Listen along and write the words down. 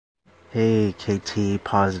Hey KT,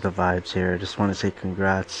 Positive Vibes here. Just want to say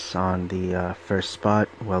congrats on the first spot.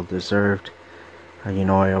 Well deserved.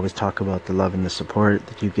 I always talk about the love and the support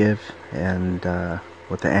that you give and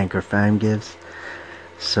what the Anchor fam gives.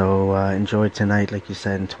 So enjoy tonight, like you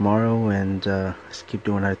said, and tomorrow, and let's keep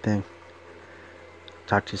doing our thing.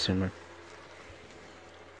 Talk to you soon, man.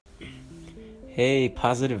 Hey,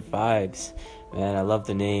 positive vibes. Man, I love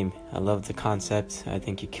the name. I love the concept. I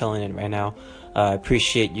think you're killing it right now. I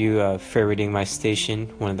appreciate you ferreting my station,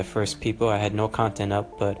 one of the first people. I had no content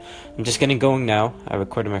up, but I'm just getting going now. I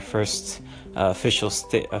recorded my first official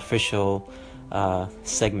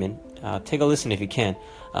segment. Take a listen if you can.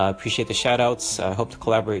 Appreciate the shout outs. I hope to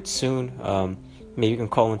collaborate soon. Maybe you can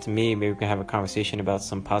call into me. Maybe we can have a conversation about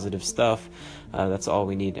some positive stuff. That's all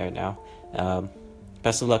we need right now.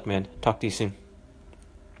 Best of luck, man. Talk to you soon.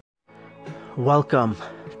 Welcome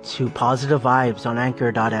to Positive Vibes on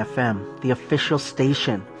Anchor.fm, the official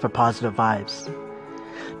station for Positive Vibes.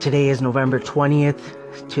 Today is November 20th,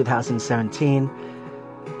 2017.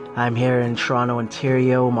 I'm here in Toronto,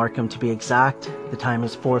 Ontario, Markham to be exact. The time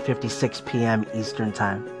is 4:56 p.m. Eastern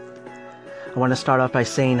Time. I want to start off by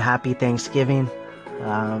saying happy Thanksgiving,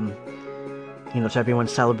 to everyone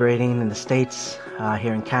celebrating in the States.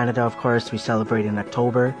 Here in Canada, of course, we celebrate in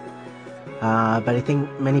October. But I think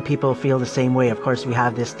many people feel the same way. Of course, we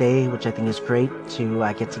have this day, which I think is great to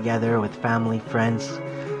get together with family, friends.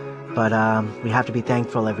 But we have to be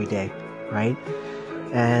thankful every day, right?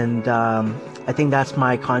 And I think that's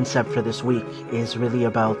my concept for this week, is really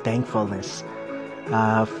about thankfulness.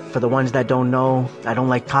 For the ones that don't know, I don't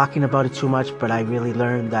like talking about it too much, but I really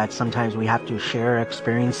learned that sometimes we have to share our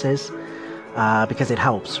experiences because it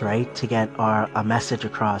helps, right? To get a message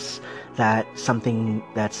across that something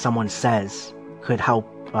that someone says could help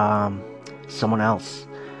someone else.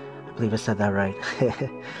 I believe I said that right.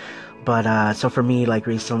 But so for me, like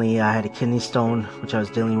recently, I had a kidney stone, which I was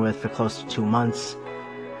dealing with for close to 2 months.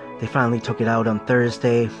 They finally took it out on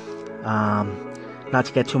Thursday. Not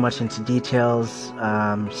to get too much into details,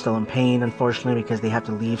 still in pain, unfortunately, because they have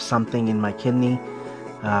to leave something in my kidney.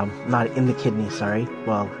 Not in the kidney, sorry.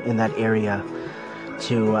 Well, in that area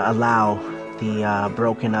to allow the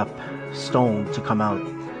broken up stone to come out.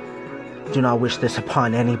 Do not wish this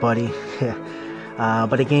upon anybody.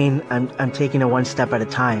 But again, I'm taking it one step at a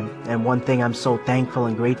time. And one thing I'm so thankful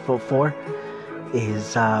and grateful for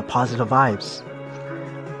is positive vibes.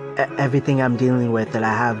 Everything I'm dealing with that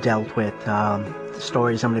I have dealt with, the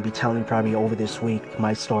stories I'm going to be telling probably over this week,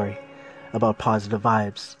 my story about positive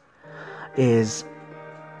vibes, is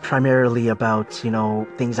primarily about,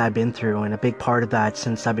 things I've been through. And a big part of that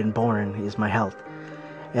since I've been born is my health.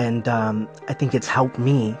 And I think it's helped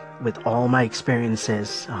me with all my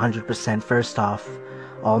experiences, 100% first off,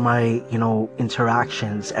 all my,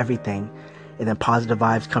 interactions, everything. And then positive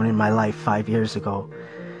vibes coming in my life 5 years ago.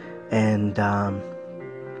 And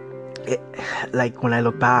like when I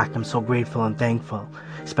look back, I'm so grateful and thankful,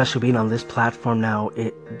 especially being on this platform now.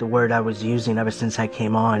 The word I was using ever since I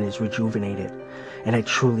came on is rejuvenated. And I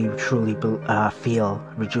truly feel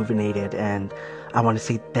rejuvenated. And I want to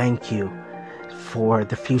say thank you for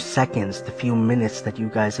the few seconds, the few minutes that you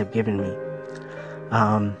guys have given me.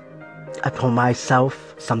 I told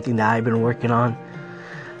myself something that I've been working on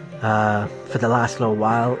for the last little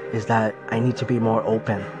while is that I need to be more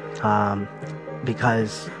open,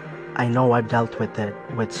 because I know I've dealt with it,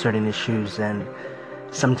 with certain issues, and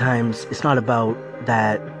sometimes it's not about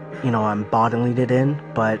that, I'm bottling it in,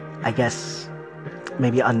 but I guess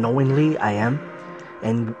maybe unknowingly I am.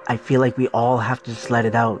 And I feel like we all have to just let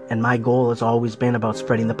it out. And my goal has always been about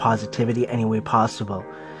spreading the positivity any way possible.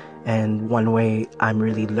 And one way I'm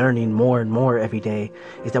really learning more and more every day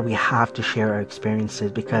is that we have to share our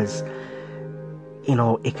experiences because,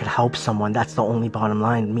 it could help someone. That's the only bottom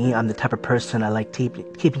line. Me, I'm the type of person I like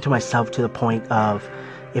keeping to myself to the point of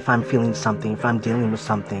if I'm feeling something, if I'm dealing with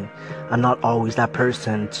something, I'm not always that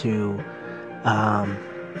person to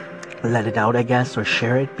let it out, I guess, or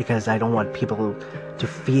share it, because I don't want people to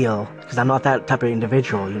feel, because I'm not that type of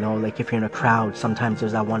individual, like if you're in a crowd, sometimes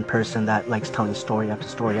there's that one person that likes telling story after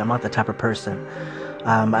story. I'm not the type of person.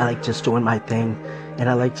 I like just doing my thing, and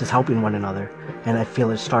I like just helping one another. And I feel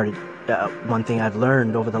it started, one thing I've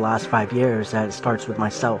learned over the last 5 years, that it starts with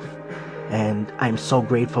myself. And I'm so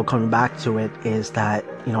grateful coming back to it, is that,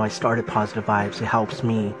 I started Positive Vibes. It helps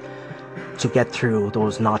me to get through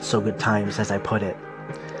those not so good times, as I put it.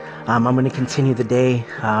 I'm going to continue the day.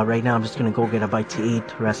 Right now I'm just going to go get a bite to eat,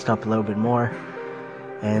 rest up a little bit more.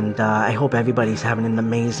 And I hope everybody's having an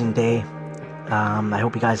amazing day. I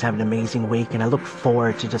hope you guys have an amazing week, and I look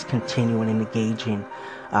forward to just continuing and engaging,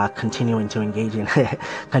 continuing to engage in,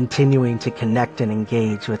 continuing to connect and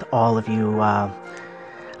engage with all of you.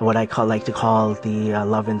 What like to call the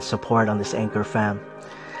love and support on this Anchor fam.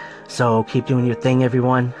 So keep doing your thing,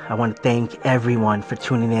 everyone. I want to thank everyone for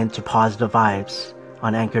tuning in to Positive Vibes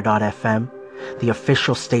on Anchor.fm, the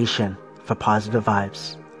official station for Positive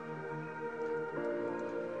Vibes.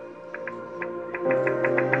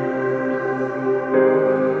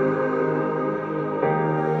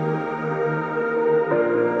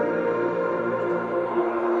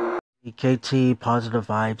 KT, Positive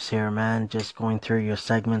Vibes here, man. Just going through your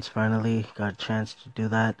segments finally. Got a chance to do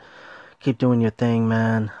that. Keep doing your thing,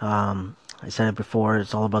 man. I said it before,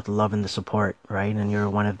 it's all about the love and the support, right? And you're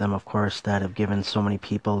one of them, of course, that have given so many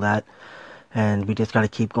people that. And we just got to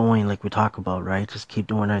keep going, like we talk about, right? Just keep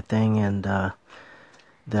doing our thing, and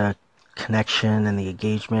the connection and the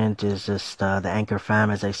engagement is just the Anchor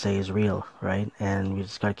fam, as I say, is real, right? And we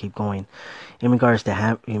just got to keep going. In regards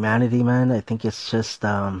to humanity, man, I think it's just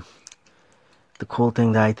the cool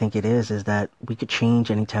thing that I think it is that we could change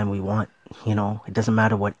anytime we want. You know, it doesn't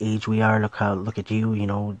matter what age we are. Look at you. You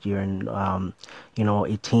know, you're in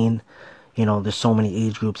 18. You know, there's so many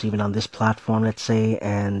age groups even on this platform, let's say,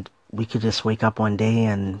 and we could just wake up one day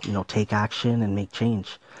and, you know, take action and make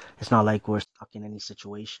change. It's not like we're stuck in any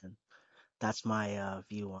situation. That's my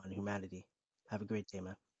view on humanity. Have a great day,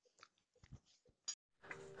 man.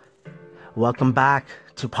 Welcome back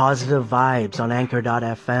to Positive Vibes on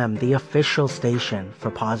Anchor.fm, the official station for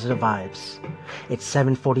Positive Vibes. It's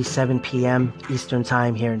 7:47 p.m. Eastern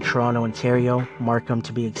Time here in Toronto, Ontario, Markham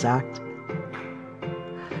to be exact.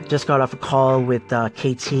 Just got off a call with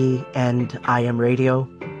KT and I Am Radio.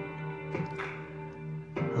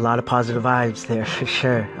 A lot of positive vibes there for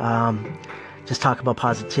sure. Just talk about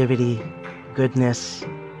positivity, goodness,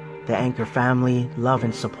 the Anchor family, love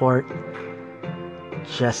and support.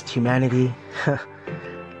 Just humanity,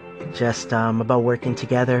 just about working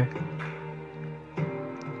together.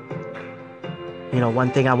 You know, one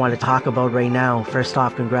thing I want to talk about right now, first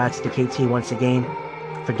off, congrats to KT once again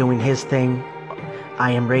for doing his thing,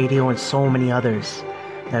 I Am Radio, and so many others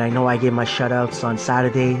that I know I gave my shout outs on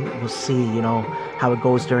Saturday. We'll see, you know, how it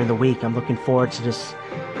goes during the week. I'm looking forward to just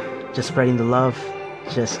spreading the love,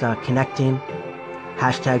 just connecting.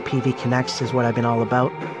 Hashtag PV Connects is what I've been all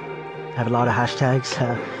about. I have a lot of hashtags,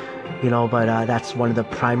 you know, but that's one of the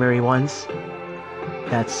primary ones.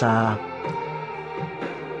 That's,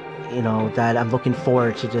 you know, that I'm looking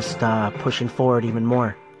forward to just pushing forward even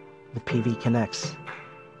more with PV Connects.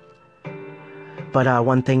 But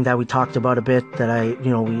one thing that we talked about a bit that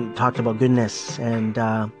we talked about goodness, and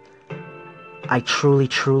I truly,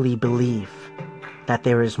 truly believe that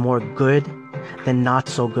there is more good than not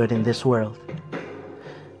so good in this world.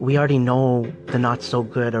 We already know the not so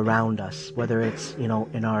good around us, whether it's, you know,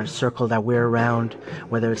 in our circle that we're around,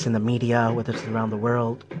 whether it's in the media, whether it's around the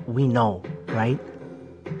world. We know, right?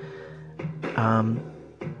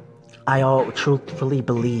 I truthfully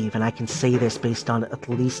believe, and I can say this based on at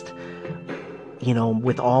least, you know,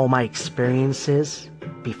 with all my experiences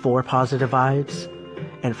before Positive Vibes,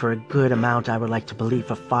 and for a good amount, I would like to believe,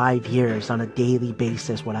 for 5 years on a daily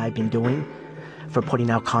basis, what I've been doing for putting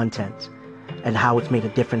out content, and how it's made a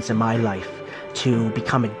difference in my life to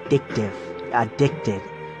become addicted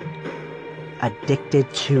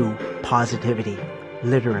to positivity,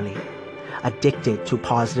 literally, addicted to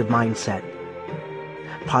positive mindset.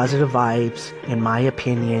 Positive vibes, in my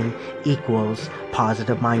opinion, equals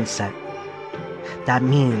positive mindset. That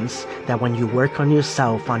means that when you work on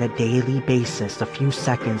yourself on a daily basis, a few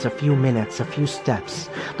seconds, a few minutes, a few steps,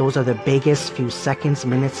 those are the biggest few seconds,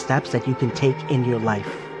 minutes, steps that you can take in your life.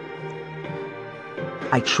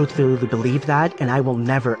 I truthfully believe that, and I will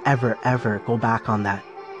never, ever, ever go back on that.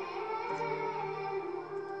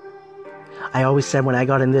 I always said when I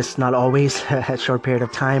got in this, not always, a short period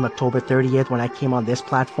of time, October 30th, when I came on this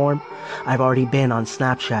platform, I've already been on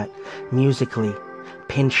Snapchat, Musical.ly,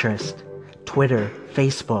 Pinterest, Twitter,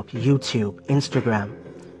 Facebook, YouTube, Instagram.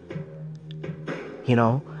 You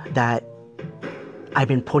know, that I've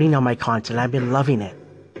been putting on my content, I've been loving it.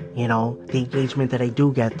 You know, the engagement that I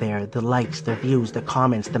do get there, the likes, the views, the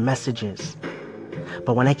comments, the messages.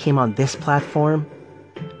 But when I came on this platform,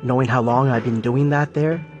 knowing how long I've been doing that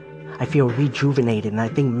there, I feel rejuvenated, and I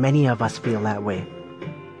think many of us feel that way.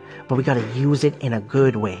 But we gotta use it in a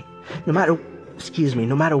good way. No matter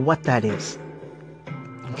what that is.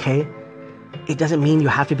 Okay? It doesn't mean you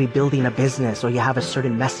have to be building a business or you have a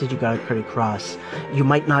certain message you gotta put across. You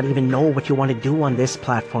might not even know what you want to do on this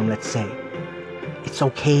platform, let's say. It's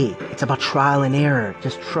okay. It's about trial and error.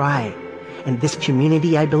 Just try. And this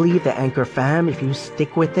community, I believe, the Anchor fam, if you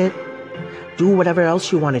stick with it, do whatever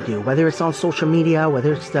else you want to do, whether it's on social media,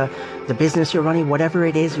 whether it's the business you're running, whatever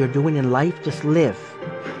it is you're doing in life, just live.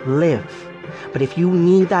 But if you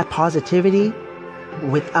need that positivity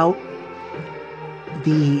without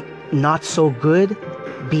the not so good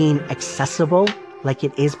being accessible like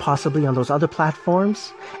it is possibly on those other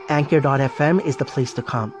platforms, Anchor.fm is the place to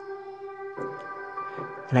come.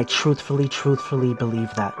 And I truthfully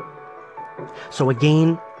believe that. So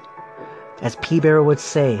again, as P Bear would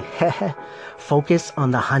say, focus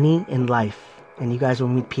on the honey in life. And you guys will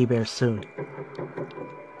meet P Bear soon.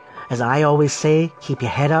 As I always say, keep your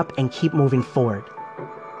head up and keep moving forward.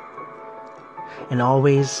 And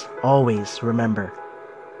always remember,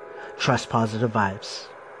 trust positive vibes.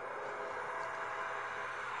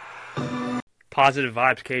 Positive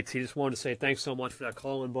vibes, KT. Just wanted to say thanks so much for that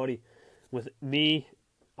call-in, buddy. With me,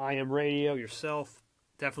 I Am Radio, yourself,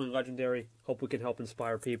 definitely legendary. Hope we can help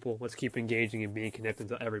inspire people. Let's keep engaging and being connected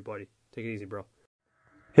to everybody. Take it easy, bro.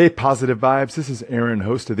 Hey, Positive Vibes. This is Aaron,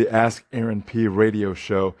 host of the Ask Aaron P radio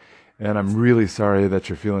show. And I'm really sorry that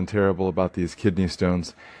you're feeling terrible about these kidney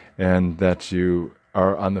stones and that you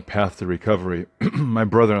are on the path to recovery. My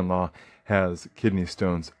brother-in-law has kidney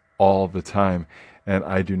stones all the time, and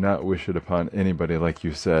I do not wish it upon anybody, like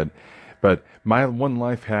you said. But my one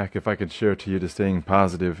life hack, if I could share to you to staying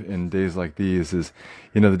positive in days like these, is,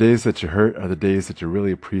 the days that you hurt are the days that you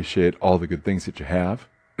really appreciate all the good things that you have.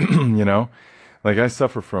 Like I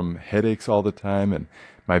suffer from headaches all the time, and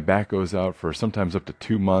my back goes out for sometimes up to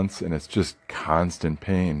 2 months, and it's just constant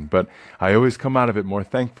pain. But I always come out of it more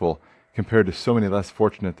thankful compared to so many less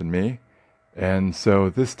fortunate than me. And so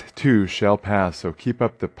this too shall pass. So keep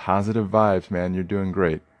up the positive vibes, man. You're doing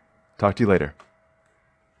great. Talk to you later.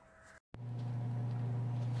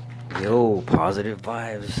 Yo, positive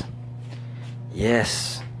vibes.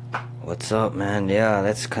 Yes. What's up, man? Yeah,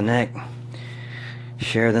 let's connect.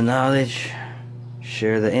 Share the knowledge.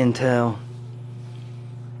 Share the intel.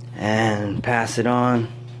 And pass it on.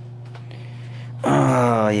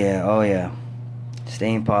 Oh, yeah.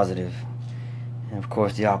 Staying positive. And of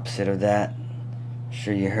course, the opposite of that. I'm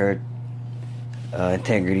sure you heard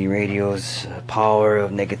Integrity Radio's power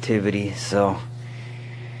of negativity. So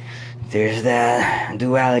there's that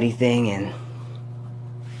duality thing, and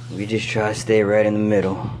we just try to stay right in the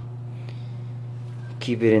middle.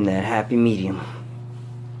 Keep it in that happy medium.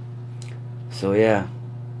 So yeah,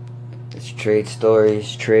 let's trade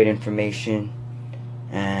stories, trade information,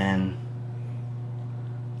 and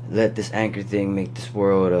let this Anchor thing make this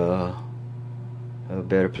world a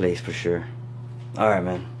better place for sure. Alright,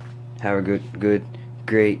 man. Have a good,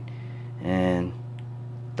 great, and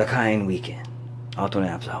the kind weekend. Alto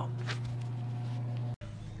Naps out.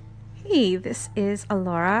 Hey, this is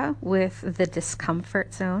Alora with The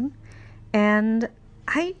Discomfort Zone, and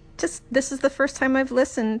this is the first time I've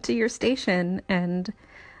listened to your station, and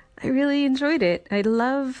I really enjoyed it. I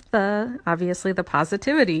love obviously the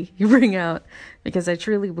positivity you bring out, because I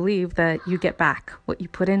truly believe that you get back what you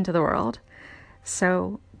put into the world.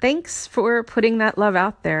 So thanks for putting that love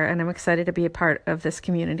out there, and I'm excited to be a part of this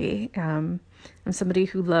community. I'm somebody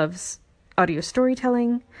who loves audio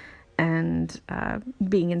storytelling and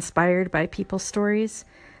being inspired by people's stories.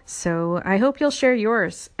 So I hope you'll share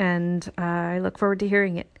yours, and I look forward to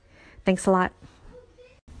hearing it. Thanks a lot.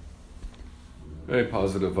 Hey,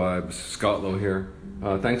 Positive Vibes. Scott Lowe here.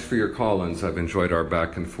 Thanks for your call-ins. I've enjoyed our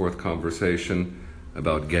back and forth conversation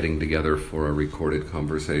about getting together for a recorded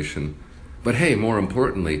conversation. But hey, more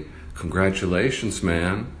importantly, congratulations,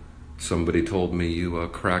 man. Somebody told me you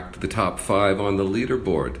cracked the top 5 on the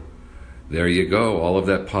leaderboard. There you go, all of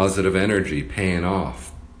that positive energy paying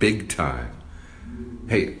off, big time.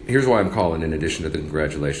 Hey, here's why I'm calling in addition to the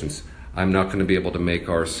congratulations. I'm not going to be able to make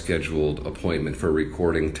our scheduled appointment for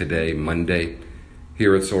recording today, Monday.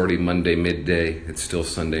 Here it's already Monday midday, it's still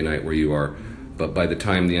Sunday night where you are. But by the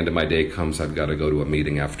time the end of my day comes, I've got to go to a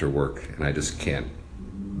meeting after work, and I just can't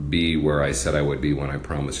be where I said I would be when I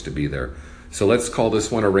promised to be there. So let's call this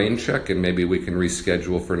one a rain check, and maybe we can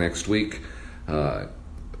reschedule for next week.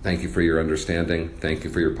 Thank you for your understanding. Thank you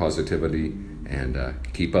for your positivity. And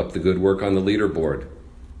keep up the good work on the leaderboard.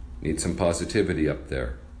 Need some positivity up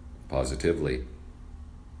there. Positively.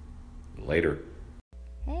 Later.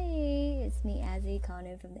 Hey, it's me, Azzy, calling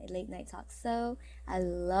in from the Late Night Talk. So I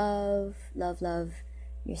love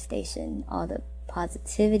your station. All the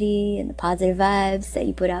positivity and the positive vibes that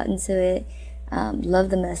you put out into it. Love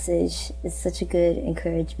the message. It's such a good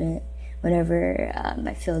encouragement whenever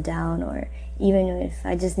I feel down, or even if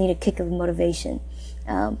I just need a kick of motivation.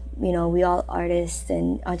 We all artists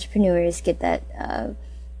and entrepreneurs get that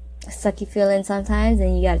sucky feeling sometimes,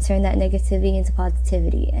 and you got to turn that negativity into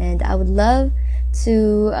positivity. And I would love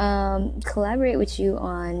to collaborate with you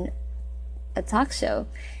on a talk show,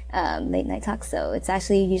 late night talk show. It's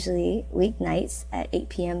actually usually weeknights at 8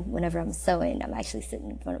 p.m. whenever I'm sewing. I'm actually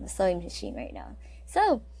sitting in front of a sewing machine right now.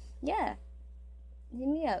 So, yeah, hit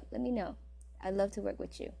me up. Let me know. I'd love to work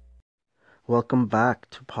with you. Welcome back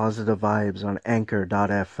to Positive Vibes on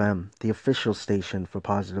Anchor.fm, the official station for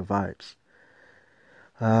Positive Vibes.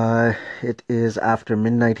 It is after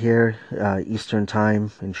midnight here, Eastern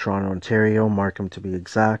Time in Toronto, Ontario, Markham to be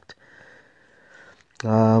exact. It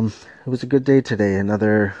was a good day today.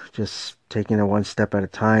 Another, just taking it one step at a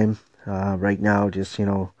time. Right now, just,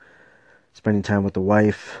 spending time with the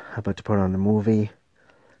wife. About to put on a movie.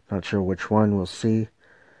 Not sure which one, we'll see.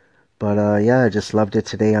 But yeah, I just loved it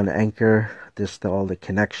today on Anchor. Just all the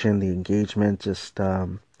connection, the engagement, just,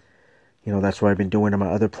 that's what I've been doing on my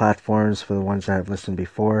other platforms for the ones that I've listened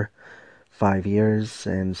before. 5 years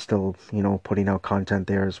and still, putting out content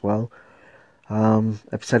there as well.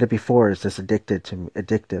 I've said it before, it's just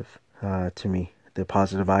addictive to me. The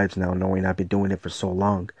positive vibes now, knowing I've been doing it for so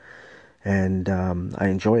long. And I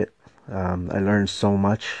enjoy it. I learn so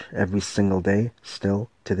much every single day, still,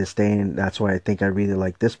 to this day. And that's why I think I really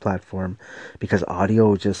like this platform, because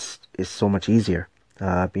audio just is so much easier.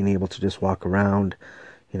 Being able to just walk around,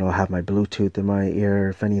 have my Bluetooth in my ear,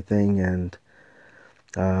 if anything. And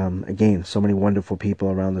again, so many wonderful people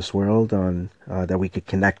around this world on that we could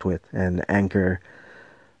connect with. And Anchor,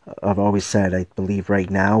 I've always said, I believe right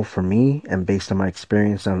now for me, and based on my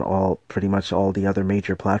experience on pretty much all the other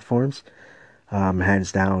major platforms,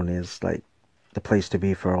 hands down is like the place to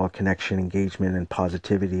be for all connection, engagement, and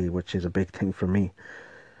positivity, which is a big thing for me.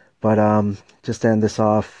 But just to end this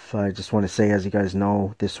off, I just want to say, as you guys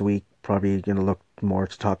know, this week probably going to look more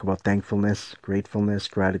to talk about thankfulness, gratefulness,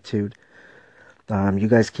 gratitude. You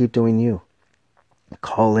guys keep doing you.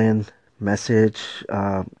 Call in, message,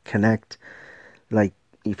 connect. Like,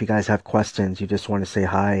 if you guys have questions, you just want to say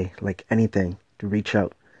hi, like anything, to reach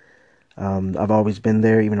out. I've always been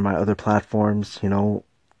there, even on my other platforms,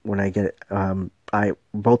 when I get,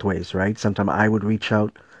 both ways, right? Sometimes I would reach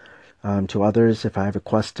out to others if I have a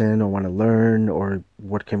question or want to learn, or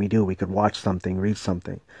what can we do? We could watch something, read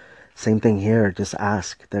something. Same thing here, just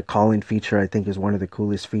ask. The call-in feature, I think, is one of the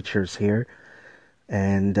coolest features here.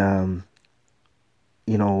 And,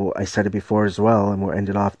 I said it before as well, and we'll end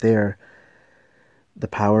it off there. The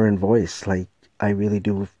power in voice. Like, I really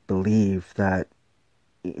do believe that,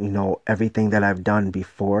 everything that I've done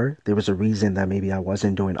before, there was a reason that maybe I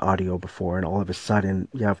wasn't doing audio before, and all of a sudden,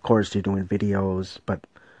 yeah, of course, you're doing videos, but,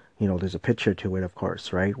 there's a picture to it, of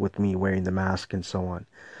course, right? With me wearing the mask and so on.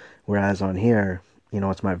 Whereas on here,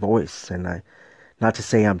 it's my voice, and not to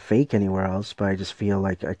say I'm fake anywhere else, but I just feel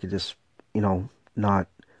like I could just, not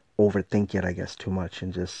overthink it, I guess, too much,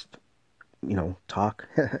 and just, talk.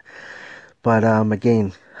 But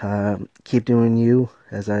again, keep doing you,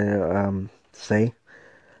 as I say.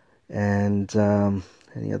 And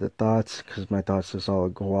any other thoughts? Because my thoughts just all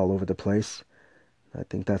go all over the place. I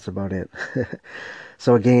think that's about it.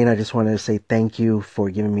 So again, I just wanted to say thank you for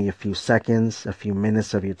giving me a few seconds, a few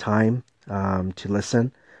minutes of your time to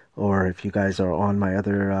listen. Or if you guys are on my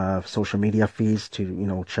other social media feeds,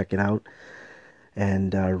 to check it out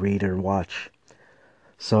and read or watch.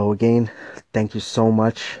 So again, thank you so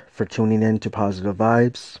much for tuning in to Positive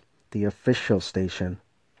Vibes, the official station.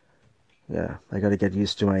 Yeah, I gotta get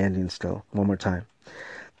used to my ending still. One more time.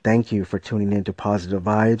 Thank you for tuning in to Positive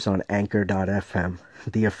Vibes on Anchor.fm,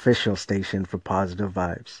 the official station for Positive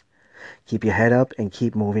Vibes. Keep your head up and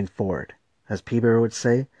keep moving forward. As Peter would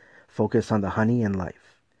say, focus on the honey in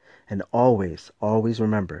life. And always, always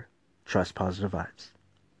remember, trust positive vibes.